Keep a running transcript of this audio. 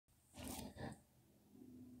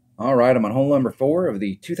All right, I'm on hole number 4 of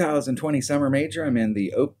the 2020 Summer Major. I'm in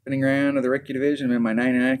the opening round of the rookie division. I'm in my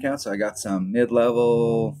 99 count, so I got some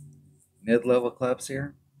mid-level clubs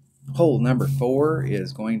here. Hole number 4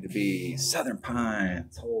 is going to be Southern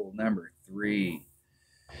Pines. Hole number 3.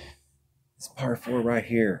 It's par 4 right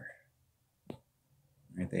here.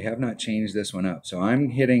 Right, they have not changed this one up, so I'm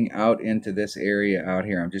hitting out into this area out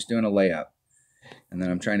here. I'm just doing a layup, and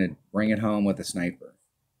then I'm trying to bring it home with a sniper.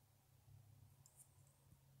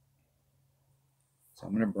 So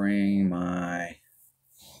I'm going to bring my,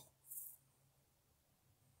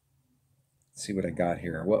 see what I got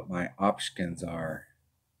here, what my options are.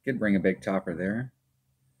 Could bring a big topper there.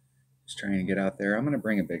 Just trying to get out there. I'm going to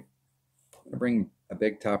bring a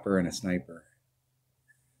big topper and a sniper.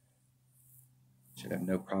 Should have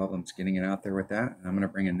no problems getting it out there with that. I'm going to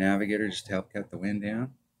bring a navigator just to help cut the wind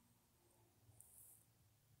down.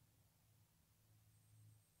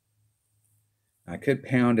 I could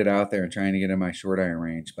pound it out there and trying to get in my short iron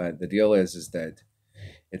range, but the deal is that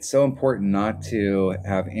it's so important not to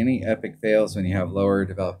have any epic fails when you have lower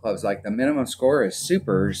developed clubs. Like the minimum score is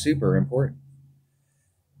super, super important.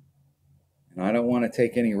 And I don't want to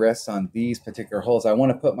take any risks on these particular holes. I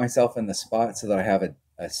want to put myself in the spot so that I have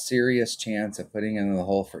a serious chance of putting in the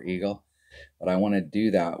hole for eagle. But I want to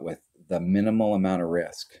do that with the minimal amount of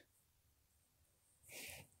risk.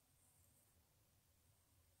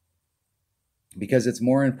 Because it's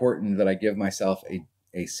more important that I give myself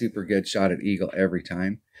a super good shot at eagle every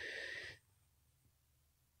time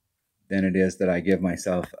than it is that I give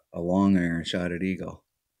myself a long iron shot at eagle.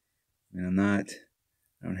 And I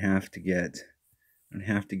don't have to get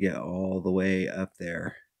all the way up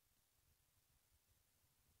there.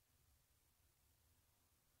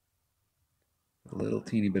 A little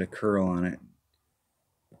teeny bit of curl on it.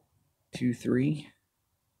 2-3.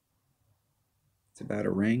 It's about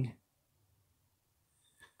a ring.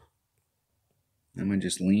 I'm going to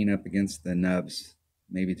just lean up against the nubs,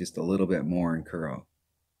 maybe just a little bit more and curl.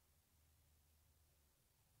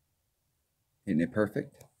 Hitting it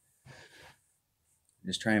perfect.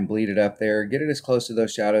 Just try and bleed it up there. Get it as close to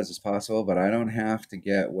those shadows as possible, but I don't have to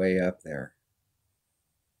get way up there.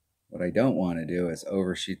 What I don't want to do is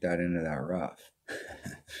overshoot that into that rough.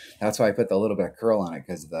 That's why I put the little bit of curl on it,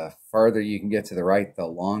 because the farther you can get to the right, the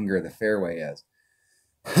longer the fairway is.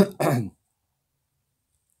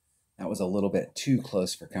 That was a little bit too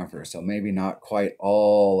close for comfort, so maybe not quite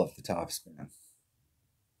all of the topspin.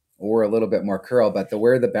 Or a little bit more curl, but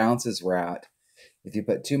where the bounces were at, if you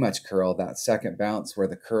put too much curl, that second bounce where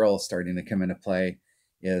the curl is starting to come into play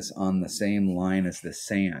is on the same line as the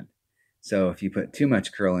sand. So if you put too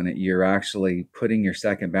much curl in it, you're actually putting your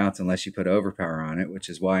second bounce unless you put overpower on it, which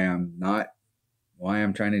is why I'm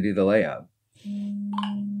trying to do the layup.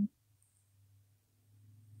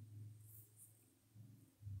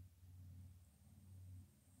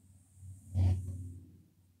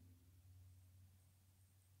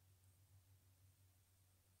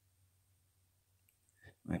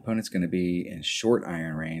 My opponent's going to be in short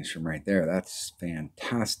iron range from right there. That's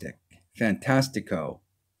fantastic. Fantastico.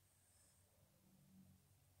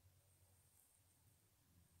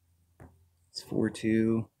 It's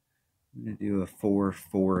 4-2. I'm going to do a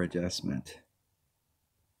 4-4 adjustment.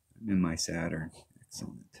 I'm in my Saturn.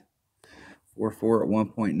 Excellent. 4-4 at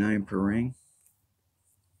 1.9 per ring.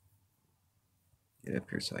 Get up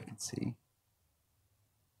here so I can see.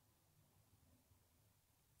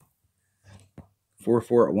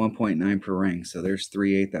 4-4 at 1.9 per ring. So there's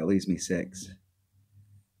 3/8. That leaves me 6. And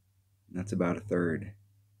that's about a third.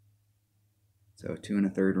 So 2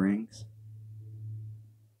 1/3 rings.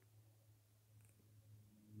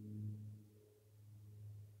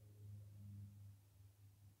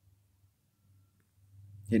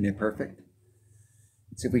 Hitting it perfect.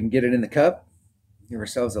 Let's see if we can get it in the cup. Give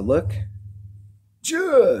ourselves a look.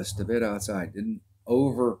 Just a bit outside. Didn't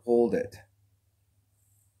over pulled it.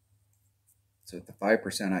 So at the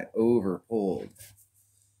 5%, I over pulled.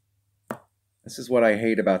 This is what I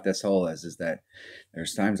hate about this hole is that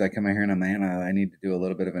there's times I come in here and I'm, man, I need to do a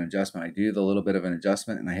little bit of an adjustment. I do the little bit of an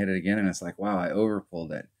adjustment and I hit it again and it's like, wow, I over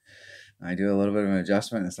pulled it. I do a little bit of an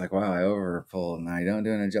adjustment and it's like, wow, I over pulled. And I don't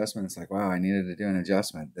do an adjustment. It's like, wow, I needed to do an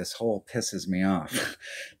adjustment. This hole pisses me off.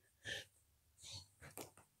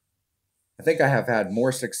 I think I have had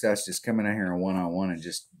more success just coming in here one-on-one and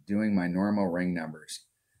just doing my normal ring numbers.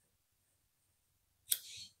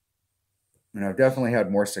 And I've definitely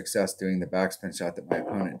had more success doing the backspin shot that my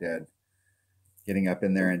opponent did, getting up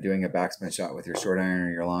in there and doing a backspin shot with your short iron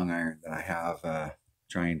or your long iron, than I have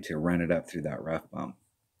trying to run it up through that rough bump.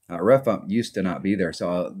 Rough bump used to not be there,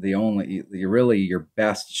 so your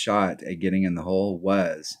best shot at getting in the hole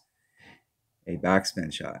was a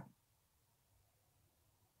backspin shot.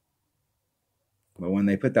 But when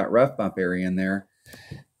they put that rough bump area in there,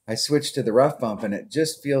 I switched to the rough bump, and it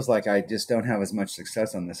just feels like I just don't have as much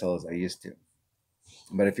success on this hole as I used to.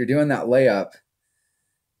 But if you're doing that layup,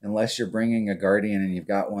 unless you're bringing a Guardian and you've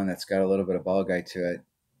got one that's got a little bit of ball guide to it,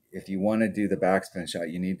 if you want to do the backspin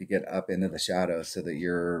shot, you need to get up into the shadows so that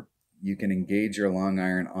you can engage your long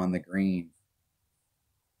iron on the green.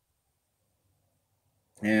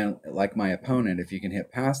 And like my opponent, if you can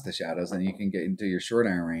hit past the shadows, then you can get into your short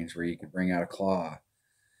iron range where you could bring out a claw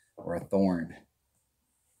or a thorn.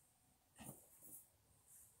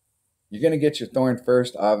 You're going to get your thorn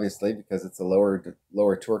first, obviously, because it's a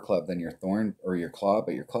lower tour club than your thorn or your claw,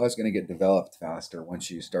 but your claw is going to get developed faster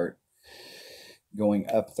once you start going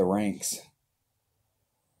up the ranks.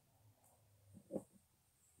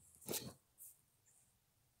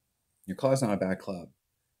 Your claw's not a bad club.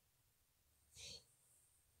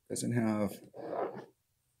 Doesn't have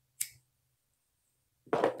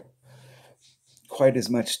quite as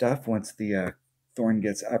much stuff once the thorn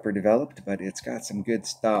gets upper developed, but it's got some good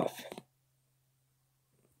stuff.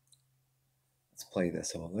 Let's play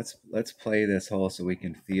this hole. Let's play this hole so we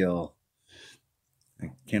can feel.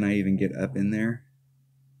 Can I even get up in there?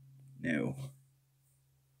 No.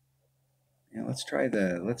 Yeah, let's try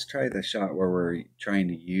the shot where we're trying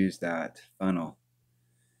to use that funnel.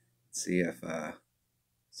 See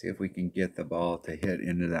if we can get the ball to hit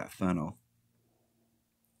into that funnel.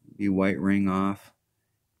 Be white ring off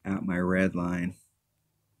at my red line.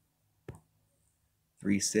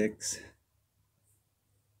 3-6.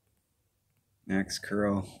 Max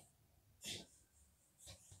curl.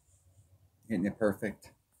 Hitting it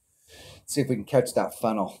perfect. Let's see if we can catch that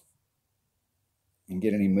funnel and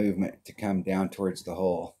get any movement to come down towards the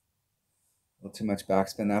hole. A little too much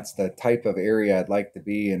backspin. That's the type of area I'd like to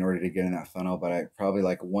be in order to get in that funnel, but I'd probably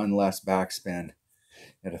like one less backspin.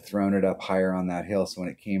 I'd have thrown it up higher on that hill, so when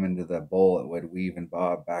it came into the bowl, it would weave and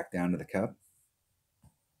bob back down to the cup.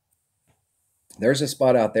 There's a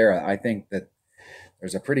spot out there. I think that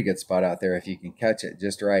there's a pretty good spot out there if you can catch it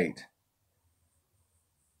just right.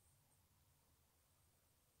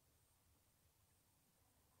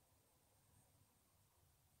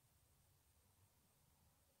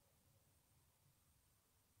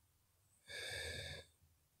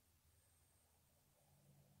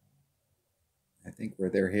 I think where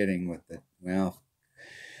they're hitting with the, well,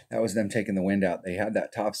 that was them taking the wind out. They had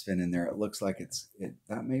that topspin in there. It looks like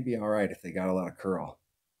that may be all right if they got a lot of curl.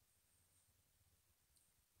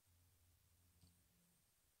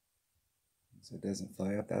 So it doesn't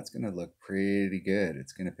fly up. That's going to look pretty good.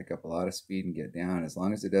 It's going to pick up a lot of speed and get down, as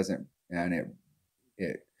long as it doesn't, and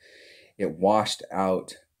it washed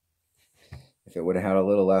out. If it would have had a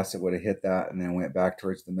little less, it would have hit that and then went back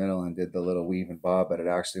towards the middle and did the little weave and bob. But it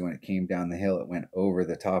actually, when it came down the hill, it went over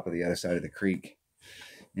the top of the other side of the creek,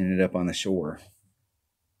 ended up on the shore.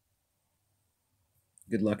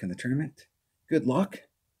 Good luck in the tournament. Good luck.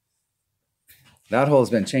 That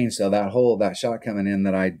hole's been changed, so that shot coming in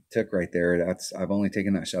that I took right there, I've only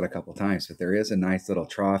taken that shot a couple times, but there is a nice little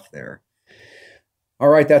trough there. All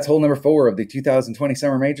right, that's hole number 4 of the 2020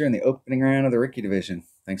 Summer Major in the opening round of the Rookie Division.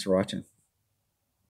 Thanks for watching.